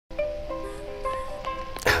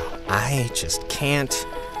I just can't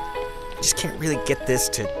really get this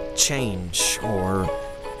to change, or...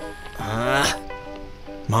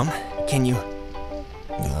 Mom, can you...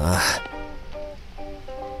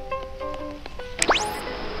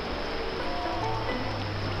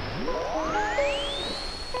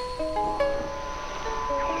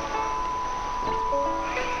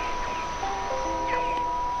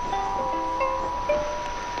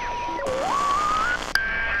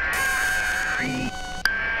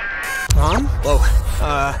 Mom? Whoa,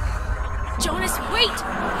 Jonas, wait!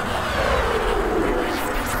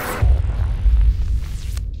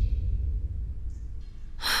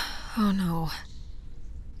 Oh no.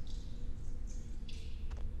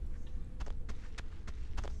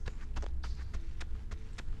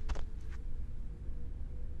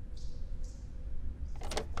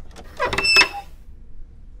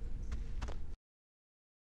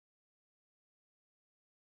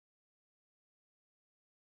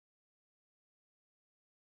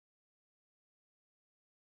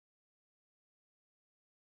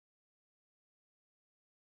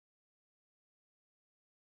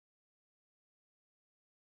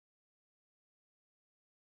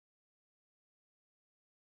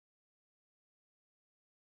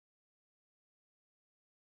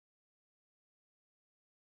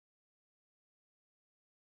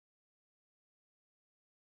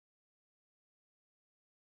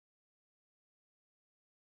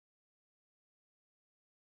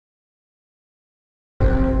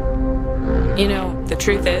 You know, the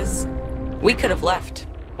truth is, we could have left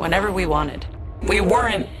whenever we wanted. We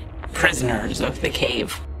weren't prisoners of the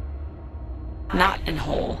cave. Not in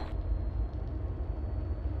whole.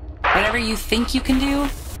 Whatever you think you can do,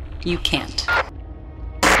 you can't.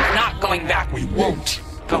 We're not going back. We won't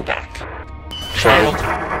go back.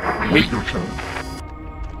 Child, wait your turn.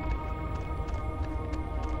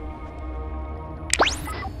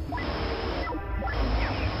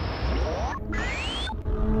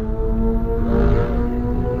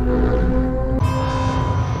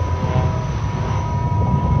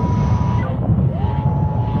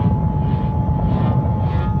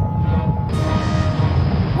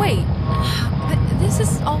 Wait, this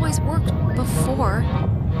has always worked before.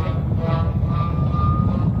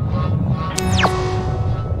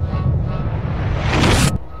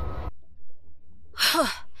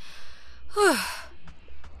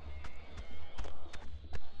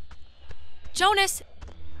 Jonas?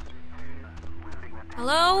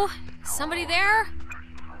 Hello? Somebody there?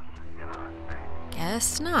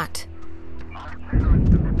 Guess not.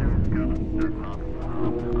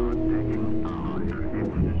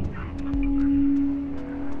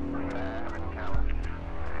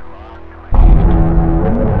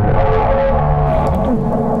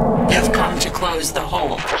 You've come to close the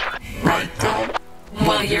hole. Right, Dad?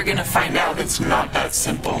 Well, you're gonna find out it's not that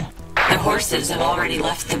simple. The horses have already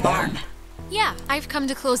left the barn. Yeah, I've come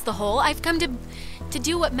to close the hole. I've come to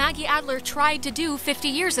do what Maggie Adler tried to do 50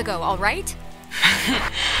 years ago, all right?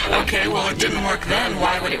 Okay, well, it didn't work then.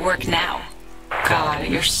 Why would it work now? God,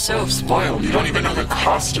 you're so spoiled. You don't even know the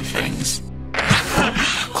cost of things.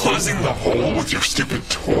 Closing the hole with your stupid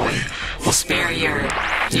toy. We'll spare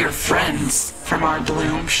your friends from our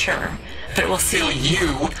bloom, sure. But we'll seal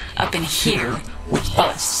you up in here with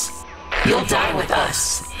us. You'll die with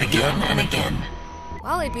us, again and again.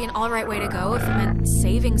 Well, it'd be an alright way to go if it meant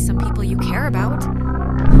saving some people you care about.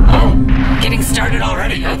 Oh, getting started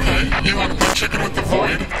already, okay. You want to play chicken with the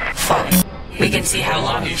void? Fine. We can see how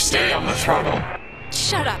long you stay on the throttle.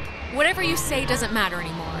 Shut up. Whatever you say doesn't matter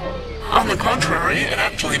anymore. On the contrary, it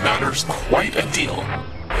actually matters quite a deal.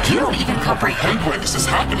 You don't even comprehend why this is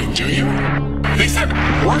happening, do you? They sent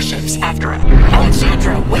warships after it.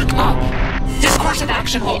 Alexandra, wake up. This course of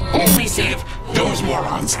action will only save Those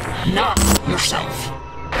morons. not yourself.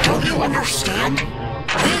 Don't you understand?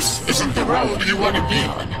 This isn't the road you want to be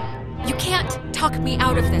on. You can't talk me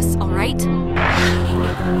out of this, alright?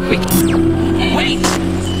 Wait!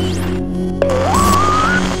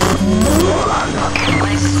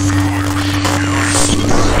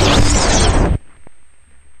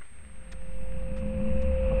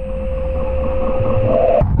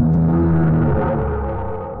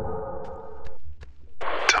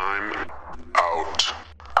 Time out.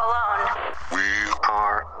 Alone. We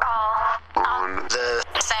are All on the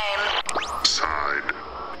same. side.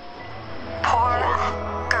 Poor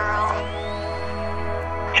girl.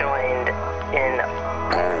 Joined in.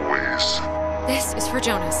 Always. This is for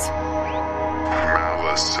Jonas.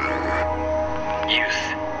 Malice and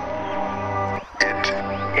Youth it.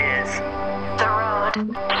 is The road of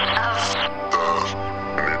The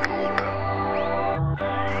middled.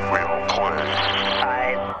 We all play. I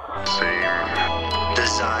Same.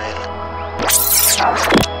 design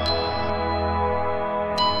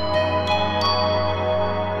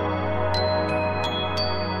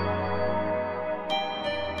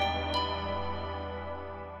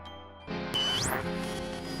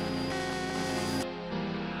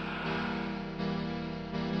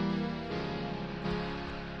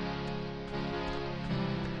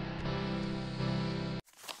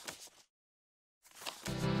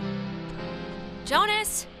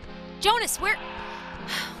Jonas! Jonas, where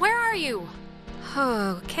are you?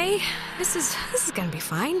 Okay, this is gonna be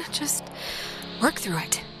fine. Just work through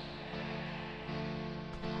it.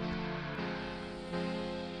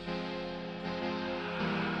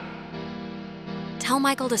 Tell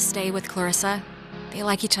Michael to stay with Clarissa. They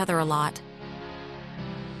like each other a lot.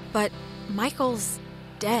 But Michael's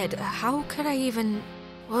dead. How could I even...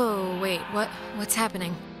 Whoa, wait, what's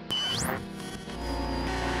happening?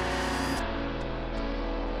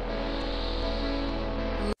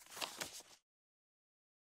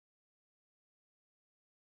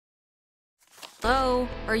 Hello?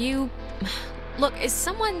 Are you... Look, is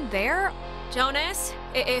someone there? Jonas,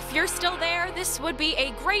 if you're still there, this would be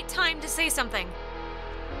a great time to say something.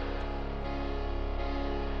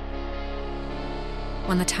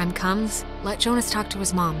 When the time comes, let Jonas talk to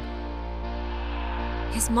his mom.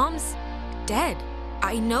 His mom's dead.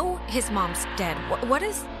 I know his mom's dead. What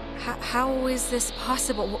is... How is this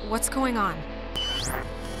possible? What's going on?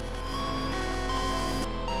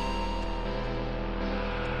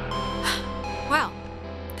 Well,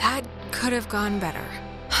 that could have gone better.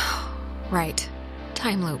 Right.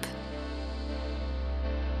 Time loop.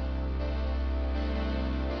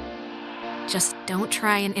 Just don't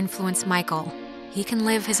try and influence Michael. He can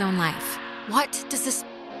live his own life. What does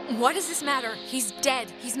this matter? He's dead.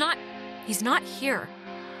 He's not here.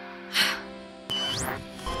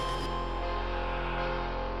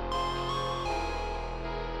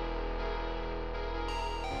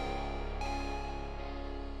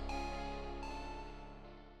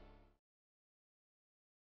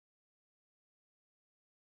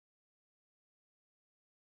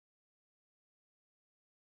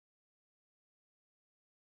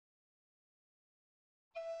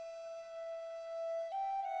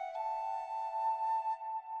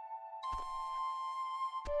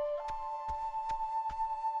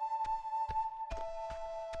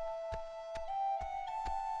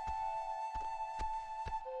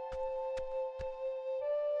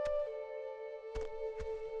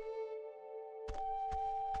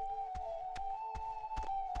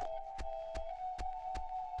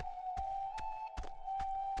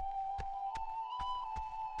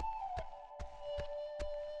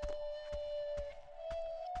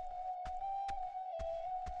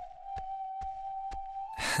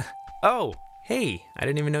 Oh, hey, I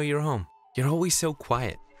didn't even know you were home. You're always so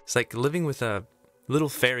quiet. It's like living with a little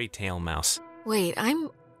fairy tale mouse. Wait,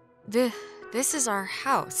 this is our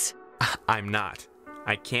house. I'm not.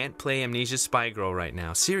 I can't play Amnesia Spy Girl right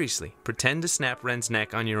now. Seriously, pretend to snap Ren's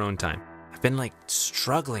neck on your own time. I've been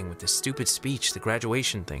struggling with this stupid speech, the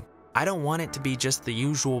graduation thing. I don't want it to be just the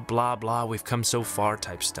usual blah blah we've come so far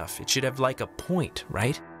type stuff. It should have a point,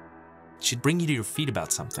 right? It should bring you to your feet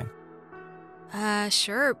about something.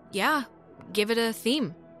 Sure, yeah. Give it a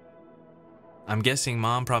theme. I'm guessing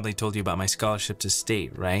Mom probably told you about my scholarship to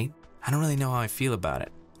state, right? I don't really know how I feel about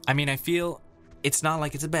it. I mean, I feel it's not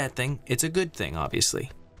like it's a bad thing. It's a good thing, obviously.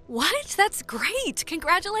 What? That's great!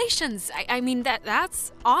 Congratulations! I mean,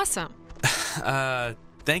 that's awesome.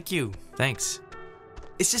 Thank you. Thanks.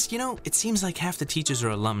 It's just, it seems like half the teachers are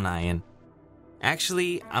alumni, and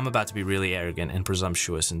actually, I'm about to be really arrogant and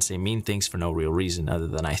presumptuous and say mean things for no real reason other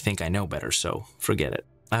than I think I know better, so forget it.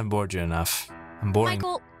 I've bored you enough. I'm boring.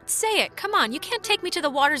 Michael, say it. Come on, you can't take me to the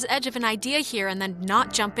water's edge of an idea here and then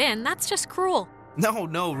not jump in. That's just cruel.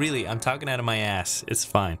 No, really. I'm talking out of my ass. It's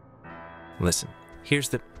fine. Listen, here's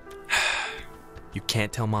the... You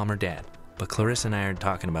can't tell Mom or Dad, but Clarissa and I are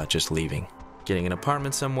talking about just leaving. Getting an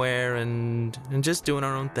apartment somewhere and just doing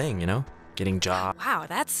our own thing, Getting jobs. Wow,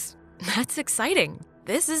 that's exciting.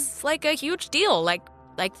 This is like a huge deal, like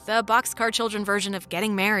the Boxcar Children version of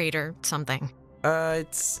getting married or something.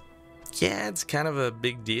 It's kind of a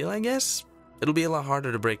big deal, I guess. It'll be a lot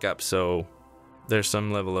harder to break up, so there's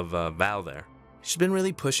some level of vow there. She's been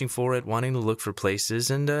really pushing for it, wanting to look for places,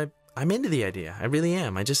 and I'm into the idea. I really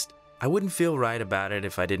am. I wouldn't feel right about it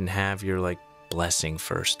if I didn't have your, blessing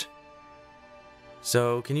first.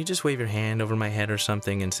 So, can you just wave your hand over my head or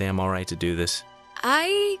something and say I'm alright to do this?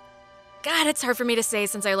 God, it's hard for me to say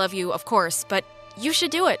since I love you, of course, but you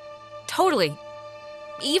should do it. Totally.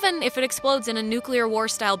 Even if it explodes in a nuclear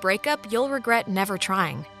war-style breakup, you'll regret never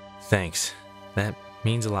trying. Thanks. That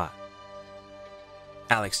means a lot.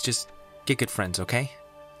 Alex, just get good friends, okay?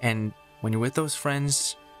 And when you're with those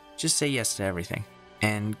friends, just say yes to everything.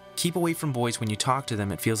 And keep away from boys when you talk to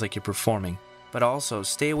them, it feels like you're performing. But also,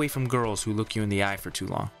 stay away from girls who look you in the eye for too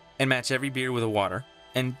long. And match every beer with a water.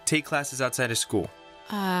 And take classes outside of school.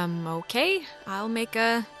 Okay. I'll make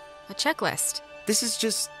a checklist. This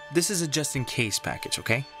is a just in case package,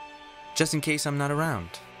 okay? Just in case I'm not around.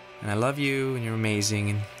 And I love you, and you're amazing,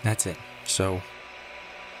 and that's it. So...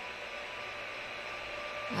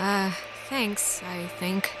 Thanks, I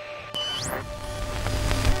think.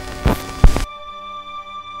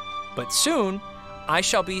 But soon, I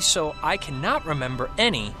shall be so I cannot remember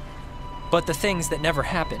any, but the things that never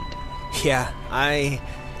happened. Yeah, I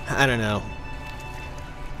don't know.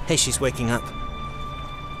 Hey, she's waking up.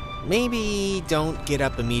 Maybe don't get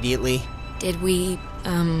up immediately. Did we,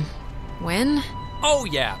 win? Oh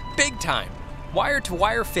yeah, big time.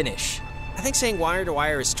 Wire-to-wire finish. I think saying wire to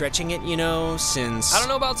wire is stretching it, since... I don't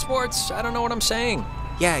know about sports. I don't know what I'm saying.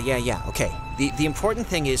 Yeah, okay. The important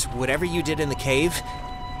thing is, whatever you did in the cave,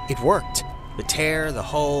 it worked. The tear, the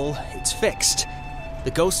hole, it's fixed.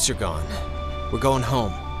 The ghosts are gone. We're going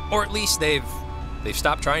home. Or at least they've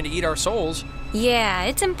stopped trying to eat our souls. Yeah,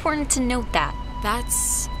 it's important to note that.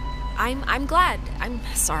 I'm glad. I'm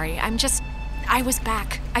sorry. I was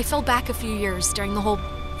back. I fell back a few years during the whole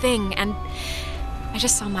thing, and I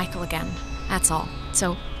just saw Michael again. That's all.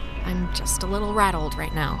 So, I'm just a little rattled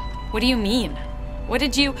right now. What do you mean? What do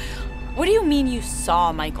you mean you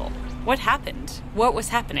saw Michael? What happened? What was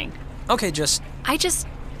happening? Okay, I just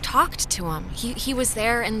talked to him. He was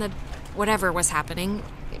there in the whatever was happening.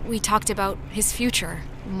 We talked about his future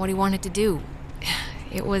and what he wanted to do.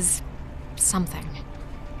 It was something.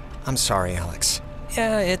 I'm sorry, Alex.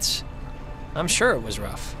 Yeah, I'm sure it was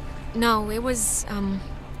rough. No, it was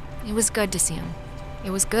good to see him. It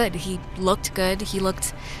was good. He looked good. He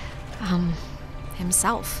looked,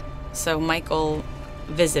 himself. So Michael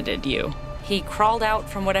visited you. He crawled out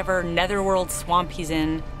from whatever netherworld swamp he's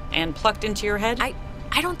in and plucked into your head?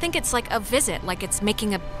 I don't think it's like a visit, like it's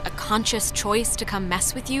making a conscious choice to come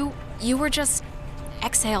mess with you. You were just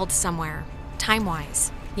exhaled somewhere,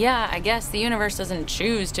 time-wise. Yeah, I guess the universe doesn't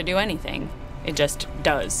choose to do anything. It just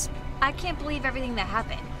does. I can't believe everything that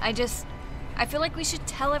happened. I feel like we should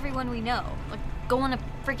tell everyone we know. Like, go on a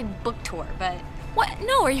freaking book tour, but... What?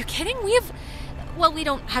 No, are you kidding? We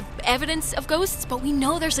don't have evidence of ghosts, but we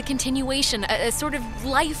know there's a continuation, a sort of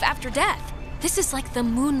life after death. This is like the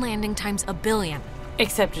moon landing times a billion.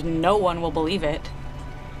 Except no one will believe it.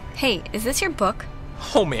 Hey, is this your book?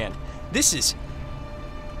 Oh man,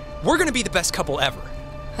 we're gonna be the best couple ever.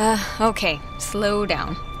 Okay, slow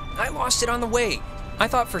down. I lost it on the way. I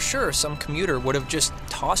thought for sure some commuter would have just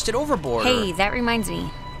tossed it overboard. Hey, that reminds me.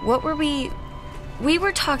 What were we... We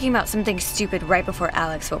were talking about something stupid right before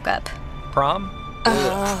Alex woke up. Prom?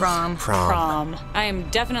 Prom. I am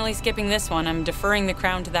definitely skipping this one. I'm deferring the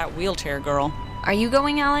crown to that wheelchair girl. Are you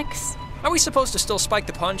going, Alex? Are we supposed to still spike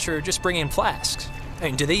the punch or just bring in flasks? I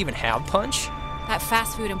mean, do they even have punch? That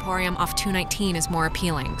fast food emporium off 219 is more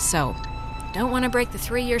appealing, so don't want to break the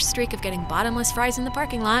 3-year streak of getting bottomless fries in the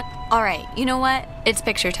parking lot. All right, you know what? It's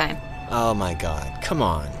picture time. Oh my god, come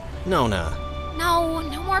on. Nona. No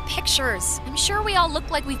more pictures. I'm sure we all look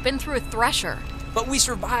like we've been through a thresher. But we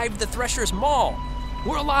survived the Thresher's Maul.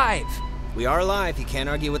 We're alive. We are alive, you can't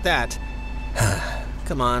argue with that.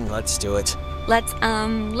 Come on, let's do it. Let's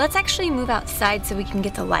actually move outside so we can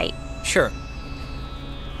get the light. Sure.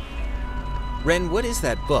 Ren, what is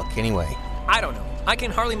that book, anyway? I don't know. I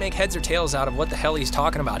can hardly make heads or tails out of what the hell he's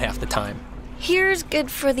talking about half the time. Here's good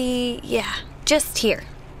for just here.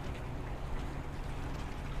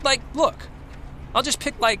 Like, look. I'll just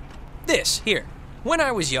pick, this, here. When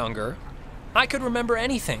I was younger, I could remember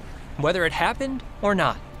anything, whether it happened or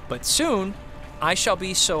not. But soon, I shall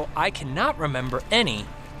be so I cannot remember any,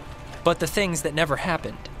 but the things that never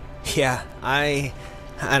happened. Yeah, I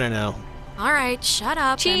don't know. All right, shut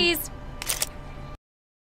up. Cheese!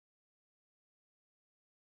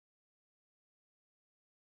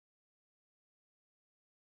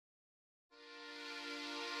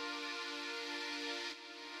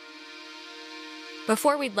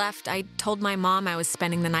 Before we'd left, I told my mom I was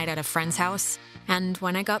spending the night at a friend's house, and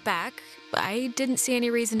when I got back, I didn't see any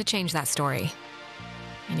reason to change that story.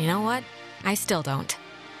 And you know what? I still don't.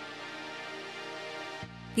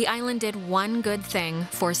 The island did one good thing,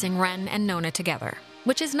 forcing Ren and Nona together,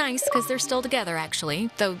 which is nice because they're still together, actually,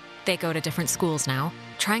 though they go to different schools now.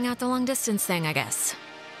 Trying out the long-distance thing, I guess.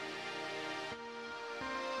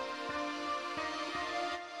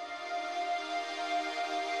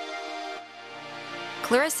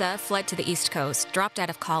 Clarissa fled to the East Coast, dropped out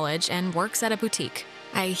of college, and works at a boutique.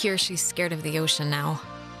 I hear she's scared of the ocean now.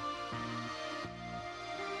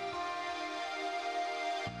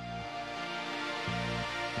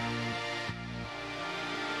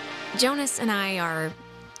 Jonas and I are,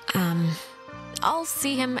 I'll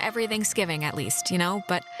see him every Thanksgiving at least, you know,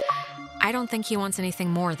 but I don't think he wants anything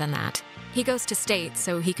more than that. He goes to state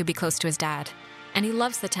so he could be close to his dad, and he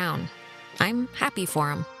loves the town. I'm happy for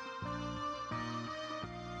him.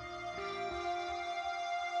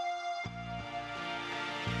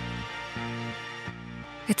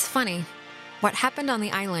 It's funny. What happened on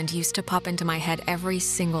the island used to pop into my head every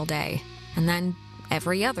single day, and then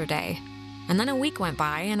every other day. And then a week went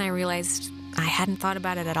by, and I realized I hadn't thought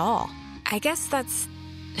about it at all. I guess that's...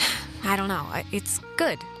 I don't know. It's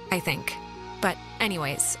good, I think. But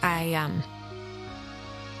anyways,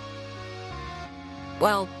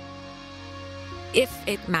 well, if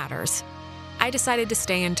it matters, I decided to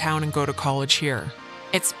stay in town and go to college here.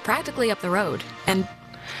 It's practically up the road, and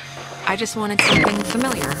I just wanted something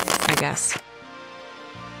familiar, I guess.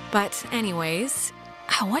 But anyways,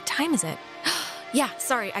 what time is it? Yeah,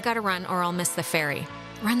 sorry, I gotta run or I'll miss the ferry.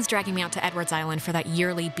 Ren's dragging me out to Edwards Island for that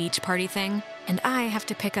yearly beach party thing, and I have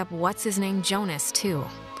to pick up what's-his-name Jonas, too.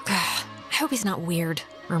 I hope he's not weird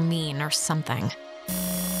or mean or something.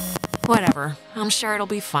 Whatever, I'm sure it'll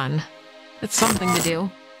be fun. It's something to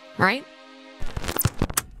do, right?